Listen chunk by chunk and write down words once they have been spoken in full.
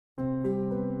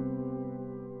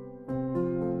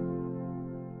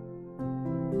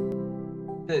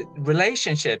the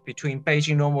relationship between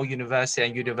Beijing Normal University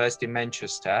and University of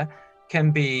Manchester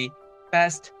can be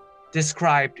best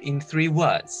described in 3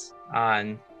 words.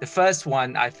 And the first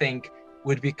one, I think,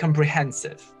 would be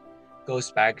comprehensive.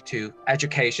 Goes back to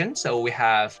education. So we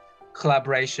have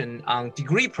collaboration on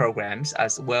degree programs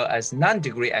as well as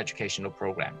non-degree educational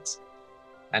programs.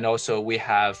 And also we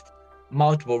have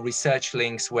multiple research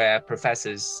links where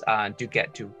professors do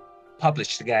get to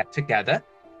publish together.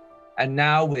 And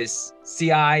now with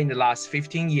CI in the last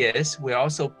 15 years, we're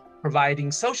also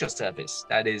providing social service,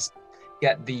 that is,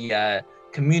 get the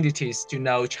communities to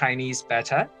know Chinese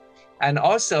better. And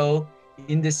also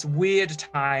in this weird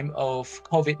time of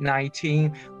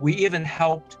COVID-19, we even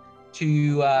helped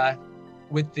to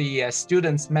with the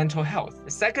students' mental health.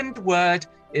 The second word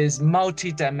is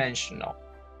multidimensional.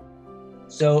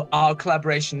 So our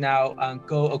collaboration now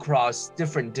go across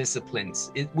different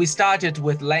disciplines. We started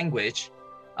with language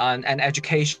and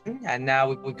education, and now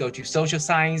we go to social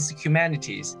science,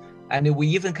 humanities, and we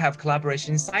even have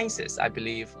collaboration in sciences, I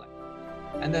believe.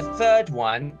 And the third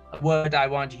word I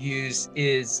want to use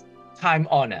is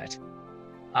time-honored.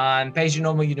 Beijing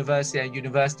Normal University and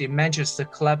University of Manchester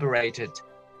collaborated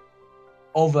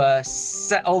over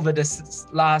the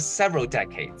last several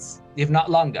decades, if not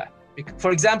longer.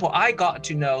 For example, I got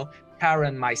to know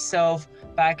Karen myself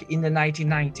back in the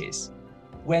 1990s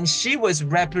when she was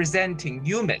representing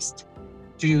UMIST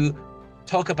to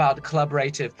talk about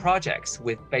collaborative projects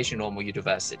with Beijing Normal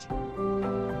University.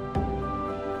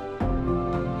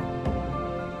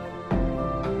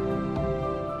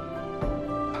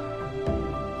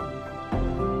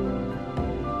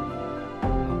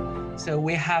 So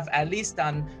we have at least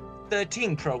done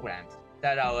 13 programs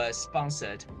that are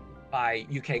sponsored by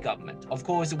UK government. Of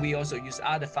course, we also use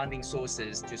other funding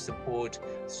sources to support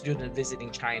students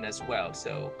visiting China as well.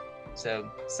 So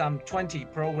some 20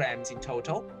 programs in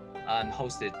total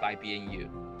hosted by BNU.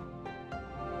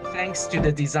 Thanks to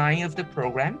the design of the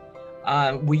program,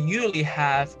 we usually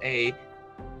have a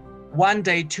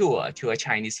one-day tour to a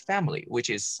Chinese family, which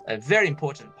is a very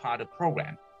important part of the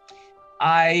program.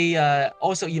 I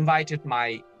also invited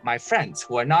my friends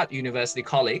who are not university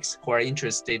colleagues, who are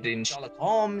interested in Sherlock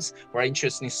Holmes, who are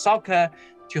interested in soccer,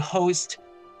 to host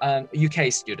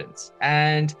UK students.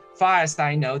 And far as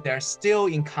I know, they're still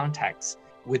in contact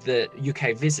with the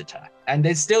UK visitor, and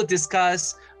they still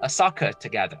discuss soccer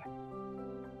together.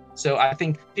 So I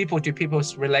think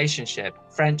people-to-people's relationship,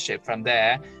 friendship from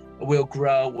there will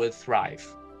grow, will thrive.